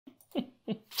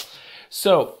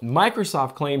So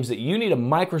Microsoft claims that you need a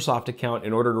Microsoft account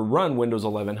in order to run Windows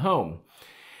 11 Home.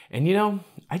 And you know,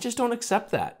 I just don't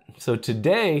accept that. So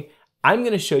today, I'm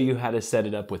going to show you how to set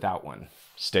it up without one.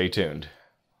 Stay tuned.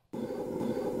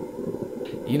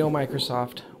 You know,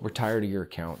 Microsoft, we're tired of your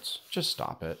accounts. Just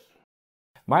stop it.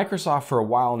 Microsoft for a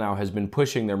while now has been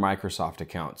pushing their Microsoft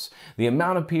accounts. The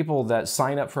amount of people that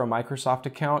sign up for a Microsoft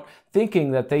account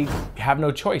thinking that they have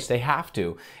no choice, they have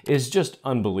to, is just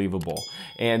unbelievable.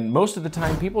 And most of the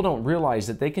time people don't realize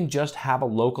that they can just have a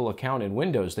local account in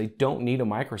Windows. They don't need a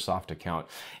Microsoft account.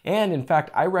 And in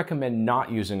fact, I recommend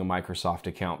not using a Microsoft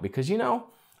account because, you know,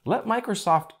 let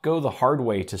Microsoft go the hard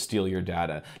way to steal your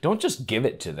data. Don't just give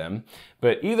it to them.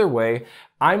 But either way,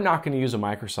 I'm not going to use a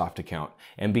Microsoft account.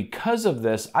 And because of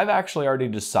this, I've actually already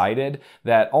decided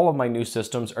that all of my new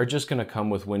systems are just going to come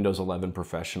with Windows 11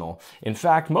 Professional. In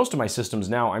fact, most of my systems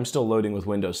now, I'm still loading with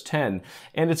Windows 10,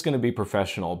 and it's going to be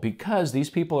Professional because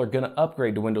these people are going to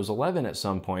upgrade to Windows 11 at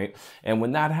some point. And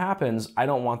when that happens, I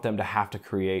don't want them to have to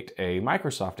create a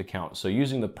Microsoft account. So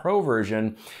using the Pro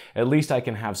version, at least I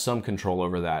can have some control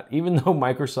over that, even though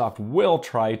Microsoft will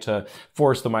try to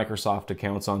force the Microsoft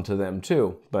accounts onto them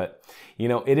too. But you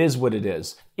know, it is what it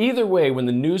is. Either way, when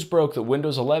the news broke that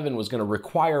Windows 11 was going to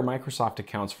require Microsoft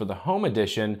accounts for the Home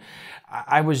Edition,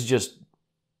 I was just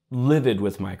livid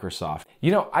with Microsoft.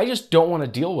 You know, I just don't want to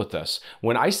deal with this.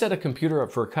 When I set a computer up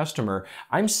for a customer,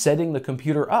 I'm setting the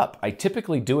computer up. I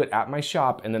typically do it at my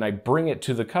shop and then I bring it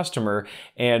to the customer,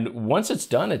 and once it's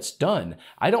done, it's done.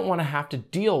 I don't want to have to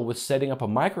deal with setting up a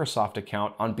Microsoft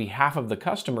account on behalf of the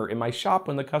customer in my shop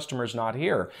when the customer's not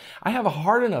here. I have a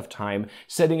hard enough time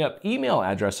setting up email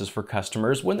addresses for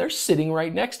customers when they're sitting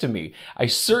right next to me. I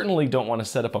certainly don't want to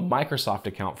set up a Microsoft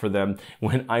account for them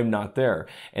when I'm not there.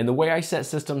 And the way I set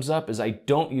systems up is I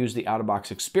don't use the out-of-box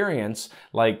experience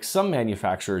like some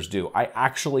manufacturers do. I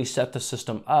actually set the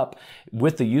system up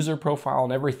with the user profile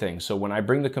and everything. So when I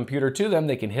bring the computer to them,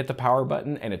 they can hit the power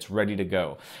button and it's ready to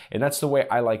go. And that's the way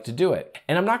I like to do it.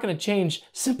 And I'm not going to change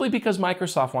simply because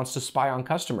Microsoft wants to spy on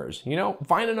customers. You know,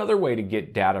 find another way to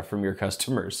get data from your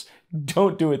customers.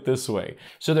 Don't do it this way.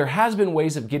 So there has been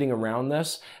ways of getting around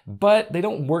this, but they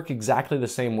don't work exactly the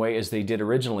same way as they did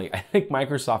originally. I think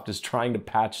Microsoft is trying to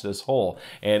patch this hole.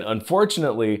 And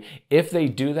unfortunately, if they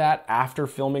do that after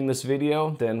filming this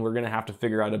video, then we're going to have to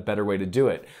figure out a better way to do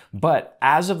it. But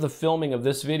as of the filming of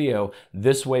this video,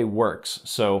 this way works.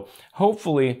 So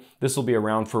hopefully this will be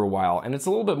around for a while. And it's a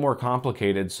little bit more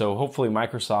complicated, so hopefully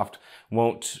Microsoft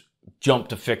won't jump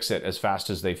to fix it as fast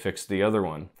as they fixed the other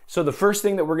one. So the first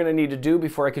thing that we're going to need to do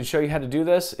before I can show you how to do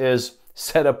this is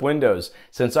set up Windows.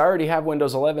 Since I already have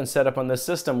Windows 11 set up on this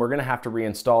system, we're going to have to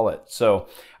reinstall it. So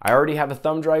I already have a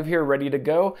thumb drive here ready to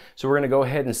go. So we're going to go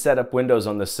ahead and set up Windows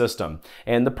on this system.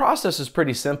 And the process is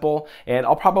pretty simple, and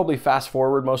I'll probably fast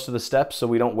forward most of the steps so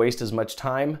we don't waste as much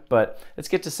time, but let's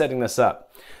get to setting this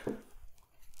up.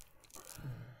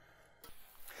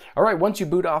 All right, once you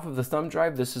boot off of the thumb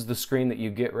drive, this is the screen that you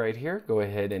get right here. Go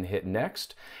ahead and hit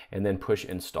next and then push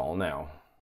install now.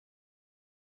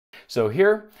 So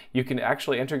here you can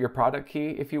actually enter your product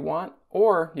key if you want,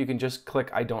 or you can just click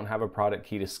I don't have a product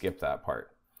key to skip that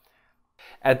part.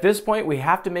 At this point, we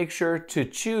have to make sure to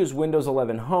choose Windows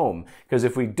 11 Home, because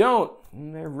if we don't,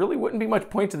 there really wouldn't be much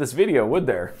point to this video, would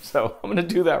there? So I'm going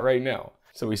to do that right now.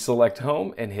 So we select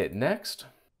Home and hit next.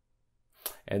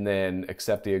 And then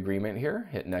accept the agreement here,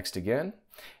 hit next again.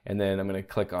 And then I'm going to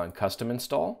click on custom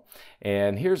install.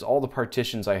 And here's all the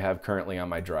partitions I have currently on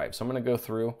my drive. So I'm going to go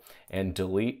through and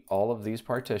delete all of these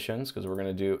partitions because we're going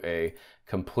to do a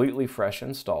completely fresh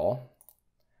install.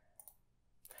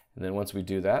 And then once we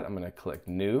do that, I'm going to click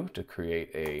new to create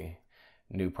a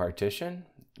new partition.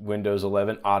 Windows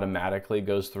 11 automatically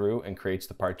goes through and creates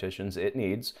the partitions it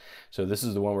needs. So this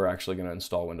is the one we're actually going to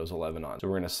install Windows 11 on. So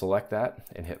we're going to select that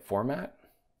and hit format.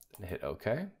 Hit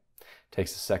OK.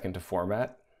 Takes a second to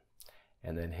format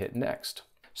and then hit next.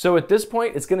 So at this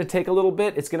point, it's going to take a little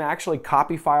bit. It's going to actually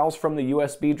copy files from the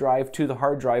USB drive to the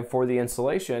hard drive for the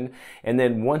installation. And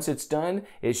then once it's done,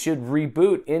 it should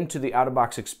reboot into the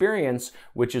out-of-box experience,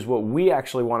 which is what we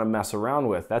actually want to mess around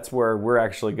with. That's where we're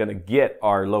actually going to get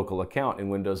our local account in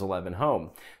Windows 11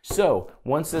 Home. So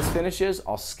once this finishes,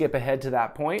 I'll skip ahead to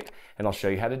that point and I'll show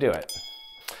you how to do it.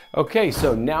 Okay,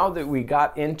 so now that we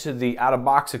got into the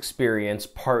out-of-box experience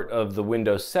part of the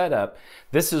Windows setup,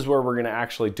 this is where we're going to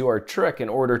actually do our trick in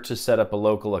order to set up a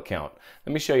local account.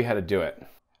 Let me show you how to do it.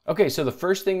 Okay, so the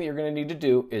first thing that you're going to need to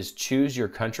do is choose your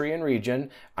country and region.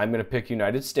 I'm going to pick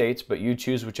United States, but you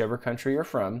choose whichever country you're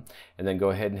from, and then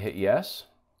go ahead and hit yes.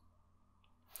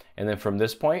 And then from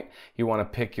this point, you want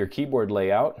to pick your keyboard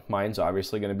layout. Mine's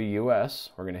obviously going to be US.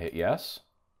 We're going to hit yes.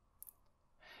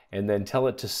 and then tell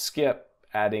it to skip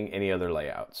adding any other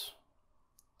layouts.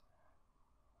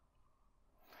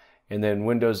 And then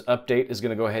Windows Update is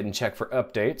going to go ahead and check for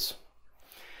updates.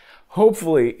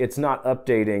 Hopefully it's not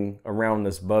updating around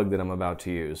this bug that I'm about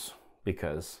to use,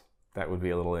 because that would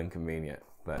be a little inconvenient,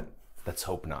 but let's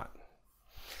hope not.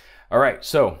 All right,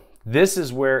 so this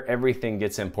is where everything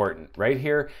gets important. Right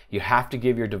here, you have to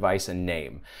give your device a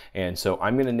name. And so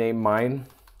I'm going to name mine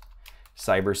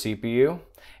Cyber CPU,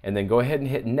 and then go ahead and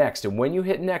hit next. And when you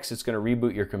hit next, it's going to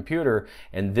reboot your computer,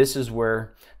 and this is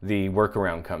where the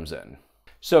workaround comes in.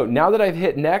 So now that I've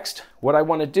hit next, what I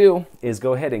want to do is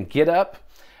go ahead and get up.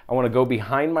 I want to go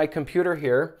behind my computer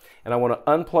here, and I want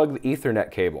to unplug the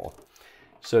Ethernet cable.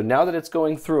 So now that it's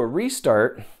going through a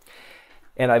restart,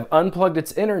 and I've unplugged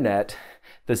its internet,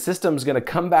 the system's going to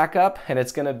come back up, and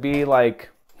it's going to be like,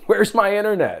 where's my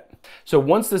internet? So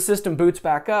once the system boots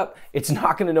back up, it's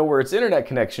not going to know where its internet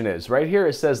connection is. Right here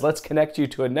it says, let's connect you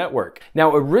to a network.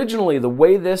 Now originally the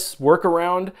way this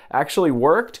workaround actually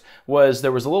worked was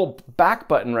there was a little back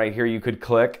button right here you could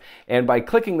click, and by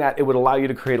clicking that it would allow you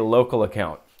to create a local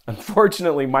account.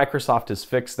 Unfortunately, Microsoft has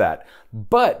fixed that,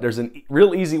 but there's a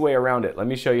real easy way around it. Let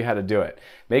me show you how to do it.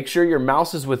 Make sure your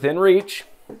mouse is within reach.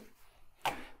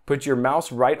 Put your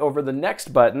mouse right over the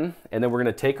next button, and then we're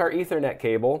going to take our Ethernet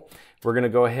cable. We're going to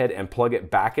go ahead and plug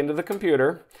it back into the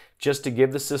computer just to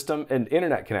give the system an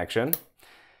internet connection.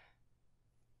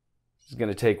 It's going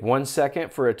to take 1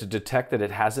 second for it to detect that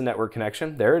it has a network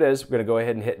connection. There it is. We're going to go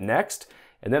ahead and hit next,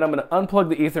 and then I'm going to unplug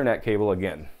the Ethernet cable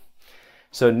again.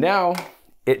 So now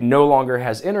it no longer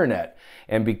has internet,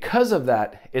 and because of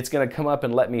that, it's going to come up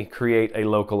and let me create a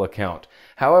local account.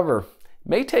 However, it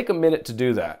may take a minute to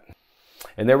do that.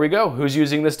 And there we go. Who's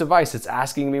using this device? It's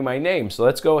asking me my name. So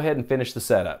let's go ahead and finish the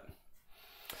setup.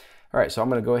 All right, so I'm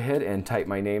going to go ahead and type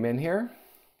my name in here.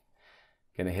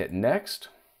 Going to hit next.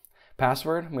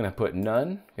 Password, I'm going to put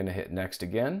none. Going to hit next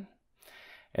again.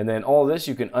 And then all this,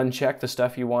 you can uncheck the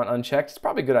stuff you want unchecked. It's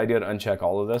probably a good idea to uncheck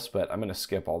all of this, but I'm going to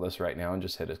skip all this right now and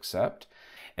just hit accept.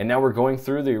 And now we're going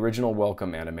through the original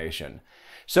welcome animation.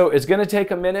 So it's going to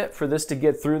take a minute for this to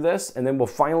get through this, and then we'll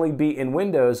finally be in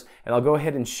Windows, and I'll go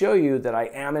ahead and show you that I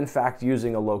am in fact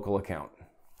using a local account.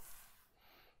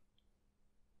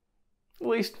 At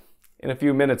least in a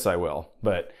few minutes I will,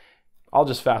 but I'll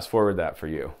just fast forward that for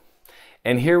you.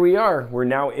 And here we are, we're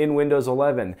now in Windows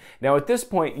 11. Now at this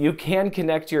point, you can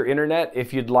connect your internet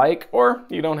if you'd like, or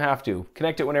you don't have to.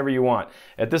 Connect it whenever you want.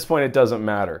 At this point, it doesn't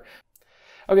matter.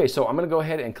 Okay, so I'm going to go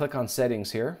ahead and click on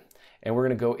Settings here. And we're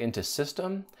going to go into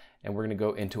System, and we're going to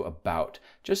go into About,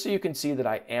 just so you can see that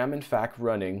I am in fact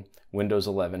running Windows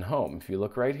 11 Home. If you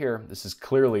look right here, this is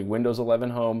clearly Windows 11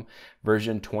 Home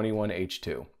version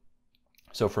 21H2.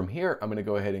 So from here, I'm going to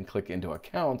go ahead and click into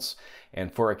Accounts,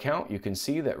 and for Account, you can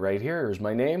see that right here is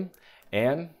my name,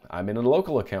 and I'm in a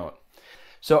local account.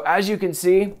 So as you can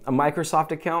see, a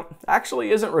Microsoft account actually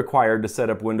isn't required to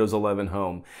set up Windows 11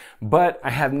 Home, but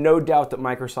I have no doubt that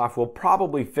Microsoft will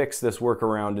probably fix this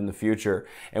workaround in the future.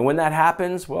 And when that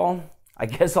happens, well, I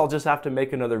guess I'll just have to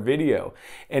make another video.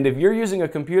 And if you're using a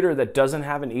computer that doesn't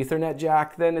have an Ethernet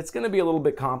jack, then it's going to be a little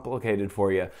bit complicated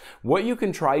for you. What you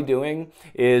can try doing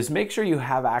is make sure you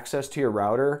have access to your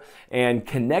router and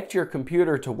connect your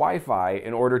computer to Wi-Fi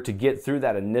in order to get through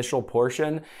that initial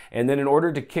portion. And then in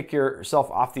order to kick yourself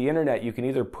off the internet, you can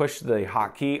either push the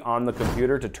hotkey on the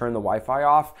computer to turn the Wi-Fi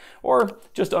off, or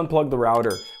just unplug the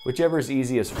router, whichever is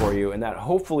easiest for you. And that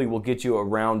hopefully will get you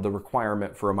around the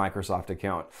requirement for a Microsoft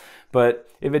account. But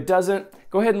if it doesn't,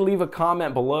 go ahead and leave a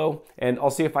comment below and I'll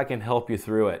see if I can help you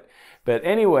through it. But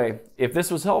anyway, if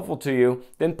this was helpful to you,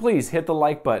 then please hit the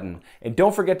like button. And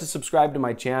don't forget to subscribe to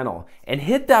my channel. And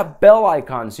hit that bell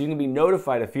icon so you can be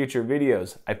notified of future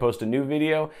videos. I post a new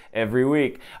video every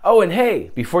week. Oh, and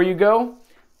hey, before you go,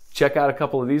 check out a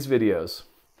couple of these videos.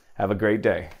 Have a great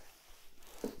day.